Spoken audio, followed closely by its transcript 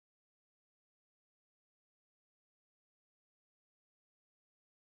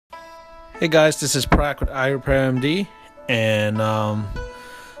Hey guys, this is Prak with iRepairMD, and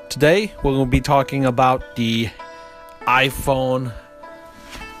today we're going to be talking about the iPhone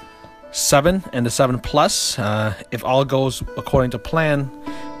 7 and the 7 Plus. If all goes according to plan,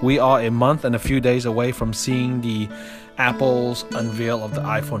 we are a month and a few days away from seeing the Apple's unveil of the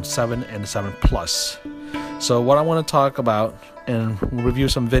iPhone 7 and the 7 Plus. So what I want to talk about and review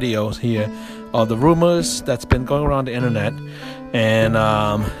some videos here are the rumors that's been going around the internet, and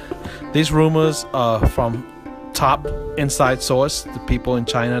these rumors are from top inside source, the people in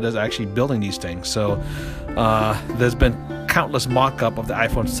China that's actually building these things. So there's been countless mock-up of the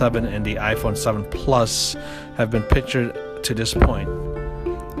iPhone 7 and the iPhone 7 Plus have been pictured to this point.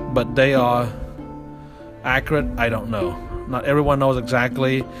 But they are accurate? I don't know. Not everyone knows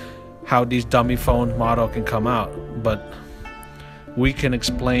exactly how these dummy phone model can come out, but we can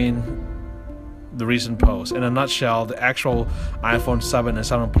explain the recent post. In a nutshell, the actual iPhone 7 and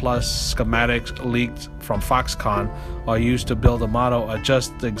 7 Plus schematics leaked from Foxconn are used to build a model or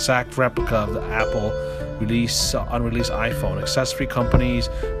just the exact replica of the Apple unreleased iPhone. Accessory companies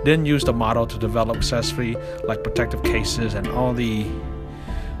then use the model to develop accessory like protective cases and all the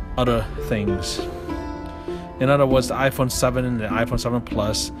other things. In other words, the iPhone 7 and the iPhone 7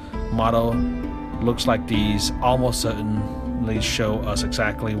 Plus model looks like these almost certainly show us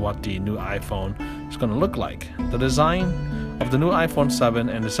exactly what the new iPhone is going to look like. The design of the new iPhone 7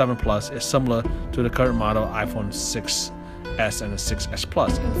 and the 7 Plus is similar to the current model iPhone 6s and the 6s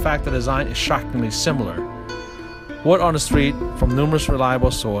Plus. In fact, the design is shockingly similar. Word on the street from numerous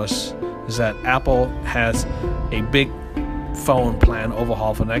reliable sources is that Apple has a big phone plan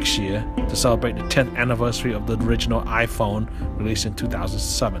overhaul for next year to celebrate the 10th anniversary of the original iPhone released in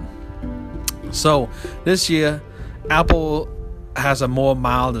 2007. So this year, Apple has a more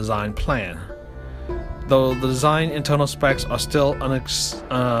mild design plan. Though the design internal specs are still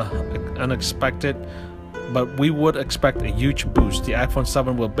unexpected, but we would expect a huge boost. The iPhone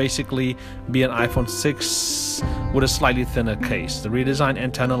 7 will basically be an iPhone 6 with a slightly thinner case. The redesigned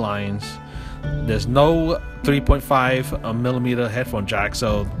antenna lines. There's no 3.5mm headphone jack,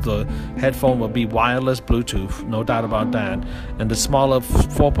 so the headphone will be wireless Bluetooth, no doubt about that. And the smaller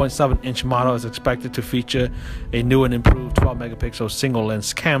 4.7-inch model is expected to feature a new and improved 12-megapixel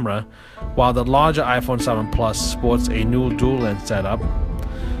single-lens camera, while the larger iPhone 7 Plus sports a new dual-lens setup,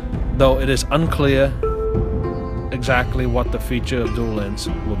 though it is unclear exactly what the feature of dual-lens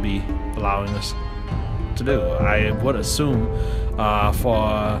will be allowing us to do. I would assume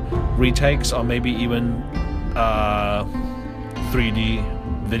for retakes or maybe even 3D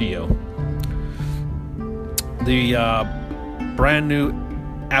video. The brand new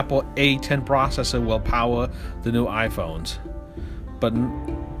Apple A10 processor will power the new iPhones, but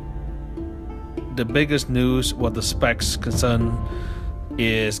the biggest news what the specs concern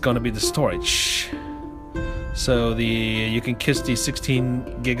is going to be the storage. So you can kiss the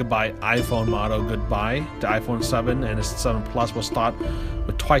 16GB iPhone model goodbye. The iPhone 7 and the 7 Plus will start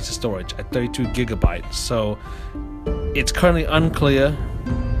with twice the storage at 32GB. So it's currently unclear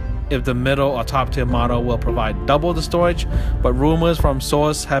if the middle or top tier model will provide double the storage, but rumors from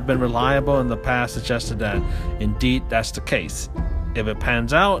sources have been reliable in the past suggested that indeed that's the case. If it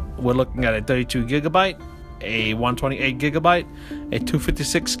pans out, we're looking at a 32GB, a 128GB, a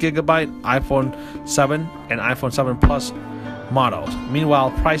 256GB iPhone 7 and iPhone 7 Plus models.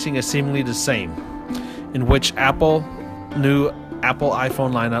 Meanwhile, pricing is seemingly the same, in which new Apple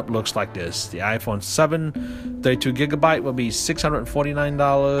iPhone lineup looks like this. The iPhone 7 32GB will be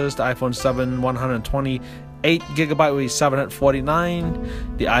 $649. The iPhone 7 128GB will be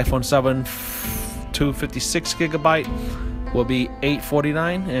 $749. The iPhone 7 256GB will be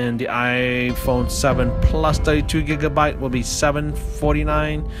 $849, and the iPhone 7 Plus 32GB will be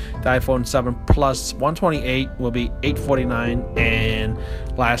 $749. The iPhone 7 Plus 128 will be $849, and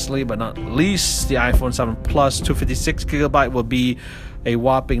lastly but not least, the iPhone 7 Plus 256GB will be a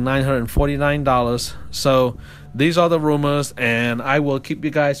whopping $949. So these are the rumors, and I will keep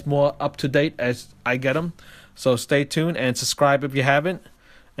you guys more up to date as I get them. So stay tuned and subscribe if you haven't,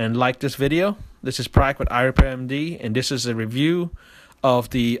 and like this video. This is Prak with iRepairMD, and this is a review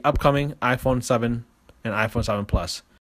of the upcoming iPhone 7 and iPhone 7 Plus.